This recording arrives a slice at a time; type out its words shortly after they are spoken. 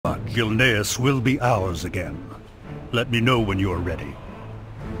Gilneas will be ours again. Let me know when you are ready.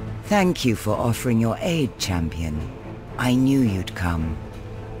 Thank you for offering your aid, champion. I knew you'd come.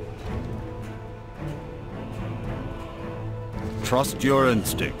 Trust your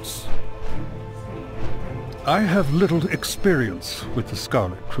instincts. I have little experience with the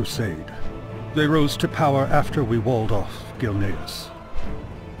Scarlet Crusade. They rose to power after we walled off Gilneas.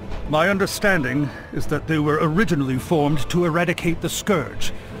 My understanding is that they were originally formed to eradicate the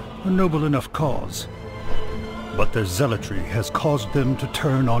Scourge, a noble enough cause. But their zealotry has caused them to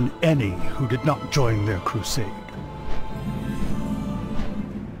turn on any who did not join their crusade.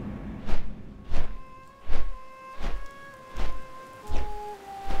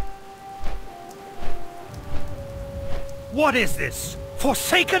 What is this?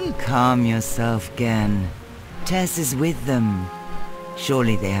 Forsaken? Calm yourself, Genn. Tess is with them.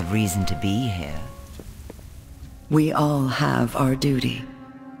 Surely they have reason to be here. We all have our duty.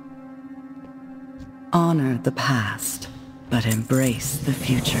 Honor the past, but embrace the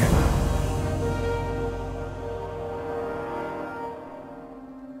future.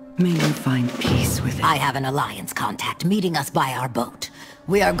 May you find peace with it. I have an Alliance contact meeting us by our boat.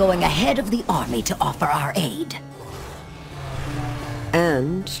 We are going ahead of the army to offer our aid.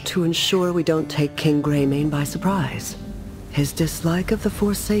 And to ensure we don't take King Greymane by surprise. His dislike of the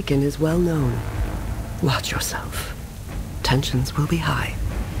Forsaken is well known. Watch yourself. Tensions will be high.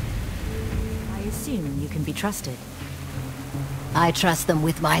 I assume you can be trusted. I trust them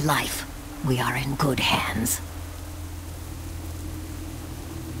with my life. We are in good hands.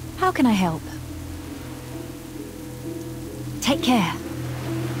 How can I help? Take care.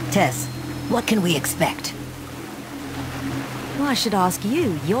 Tess, what can we expect? Well, I should ask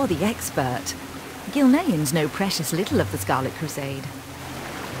you. You're the expert. Gilneans know precious little of the Scarlet Crusade.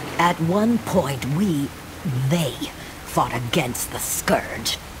 At one point, they fought against the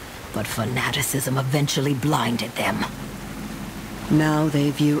Scourge. But fanaticism eventually blinded them. Now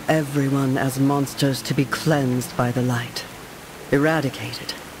they view everyone as monsters to be cleansed by the light.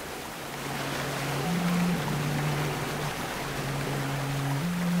 Eradicated.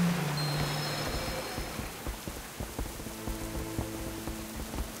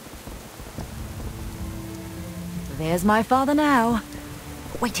 There's my father now.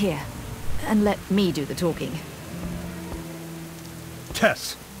 Wait here, and let me do the talking.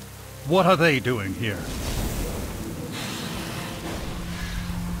 Tess, what are they doing here?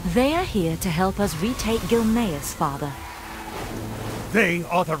 They are here to help us retake Gilneas, father. They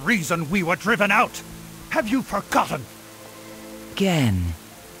are the reason we were driven out! Have you forgotten? Genn,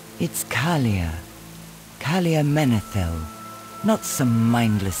 it's Calia. Calia Menethil, not some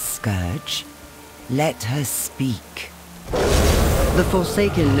mindless scourge. Let her speak. The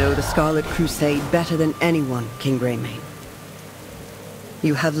Forsaken know the Scarlet Crusade better than anyone, King Greymane.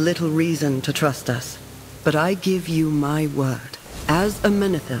 You have little reason to trust us, but I give you my word. As a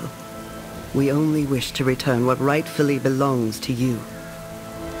Menethil, we only wish to return what rightfully belongs to you.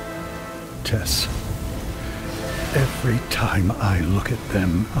 Tess, every time I look at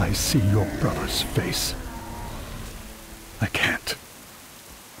them, I see your brother's face. I can't.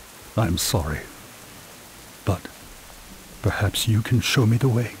 I'm sorry. But perhaps you can show me the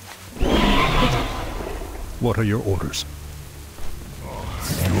way. What are your orders?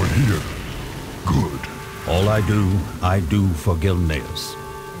 You're here. Good. All I do for Gilneas.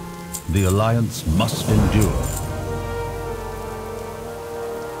 The Alliance must endure.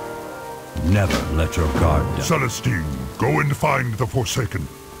 Never let your guard down. Celestine, go and find the Forsaken.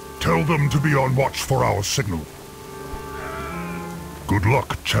 Tell them to be on watch for our signal. Good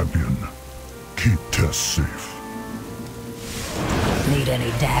luck, champion. Keep Tess safe. Need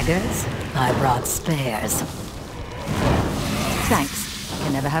any daggers? I brought spares. Thanks.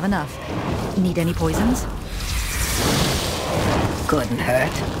 Can never have enough. Need any poisons? Couldn't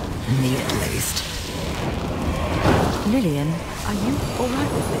hurt. Me at least. Lilian, are you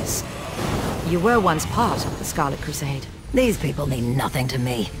alright with this? You were once part of the Scarlet Crusade. These people mean nothing to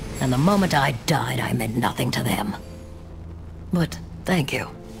me, and the moment I died, I meant nothing to them. But thank you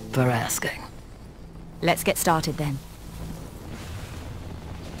for asking. Let's get started then.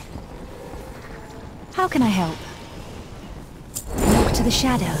 How can I help? Walk to the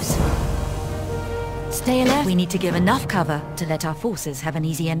shadows. Stay alert. We need to give enough cover to let our forces have an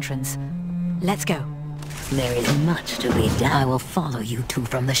easy entrance. Let's go. There is much to be done. I will follow you two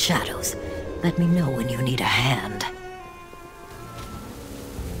from the shadows. Let me know when you need a hand.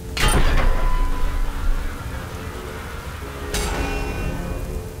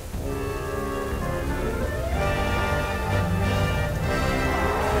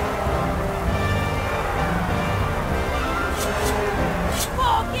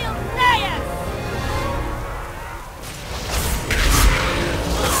 For Gilneas!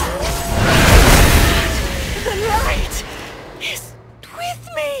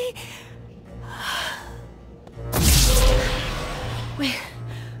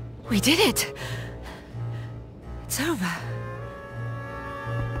 We did it! It's over.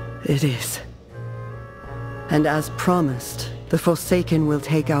 It is. And as promised, the Forsaken will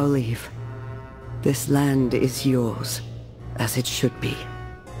take our leave. This land is yours, as it should be.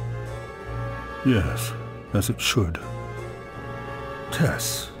 Yes, as it should.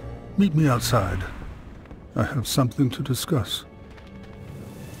 Tess, meet me outside. I have something to discuss.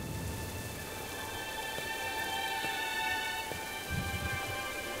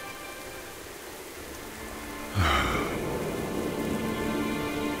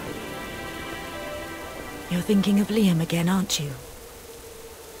 You're thinking of Liam again, aren't you?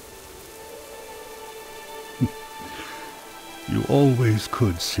 You always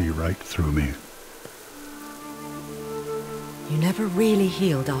could see right through me. You never really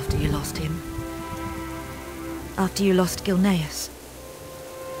healed after you lost him. After you lost Gilneas.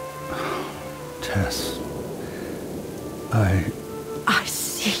 Tess, I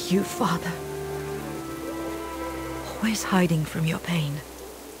see you, Father. Always hiding from your pain.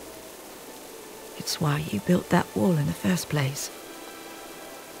 It's why you built that wall in the first place.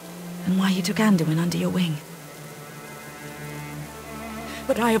 And why you took Anduin under your wing.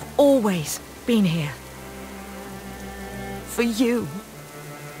 But I have always been here. For you.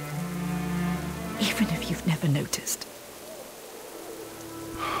 Even if you've never noticed.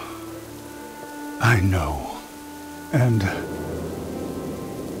 I know. And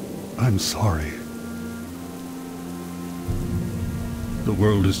I'm sorry. The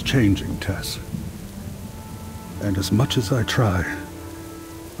world is changing, Tess. And as much as I try,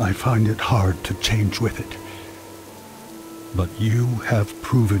 I find it hard to change with it. But you have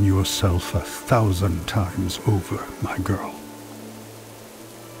proven yourself 1,000 times over, my girl.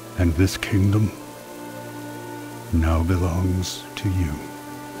 And this kingdom now belongs to you.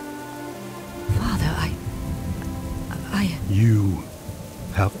 Father, You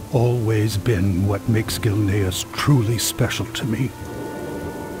have always been what makes Gilneas truly special to me.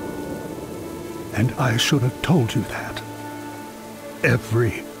 And I should have told you that.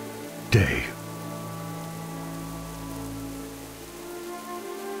 Every day.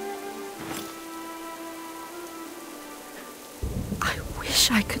 I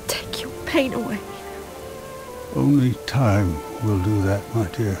wish I could take your pain away. Only time will do that, my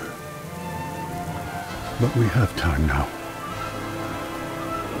dear. But we have time now.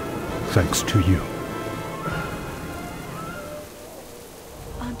 Thanks to you.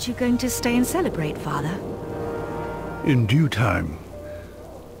 Aren't you going to stay and celebrate, Father? In due time.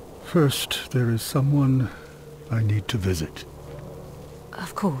 First, there is someone I need to visit.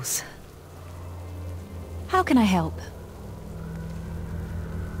 Of course. How can I help?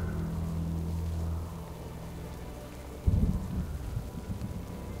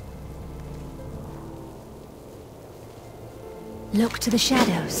 Look to the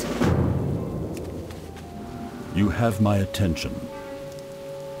shadows. You have my attention.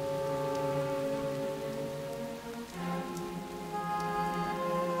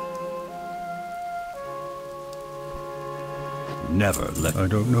 Never let... I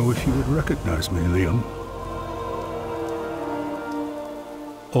don't know if you would recognize me, Liam.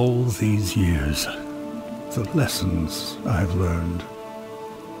 All these years, the lessons I've learned,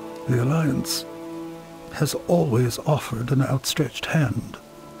 the Alliance has always offered an outstretched hand.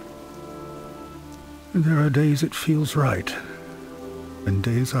 And there are days it feels right, and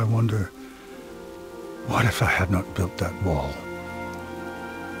days I wonder, what if I had not built that wall?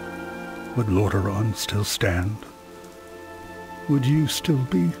 Would Lordaeron still stand? Would you still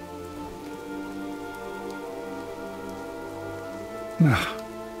be?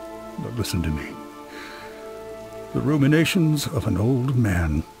 But listen to me. The ruminations of an old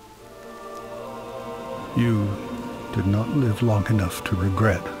man. You did not live long enough to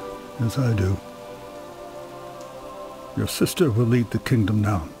regret, as I do. Your sister will lead the kingdom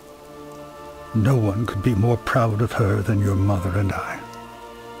now. No one could be more proud of her than your mother and I.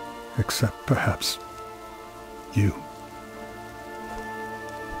 Except, perhaps, you.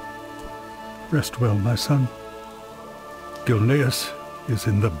 Rest well, my son. Gilneas is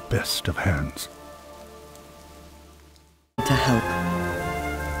in the best of hands. To help.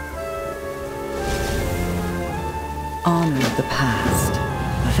 Honor the past.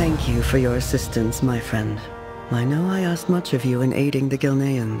 Thank you for your assistance, my friend. I know I asked much of you in aiding the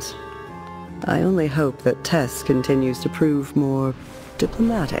Gilneans. I only hope that Tess continues to prove more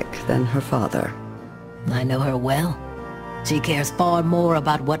diplomatic than her father. I know her well. She cares far more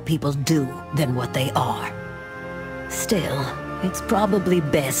about what people do than what they are. Still, it's probably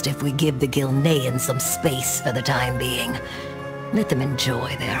best if we give the Gilneans some space for the time being. Let them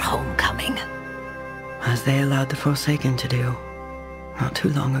enjoy their homecoming. As they allowed the Forsaken to do. not too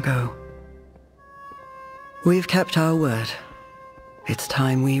long ago. We've kept our word. It's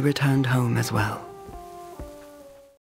time we returned home as well.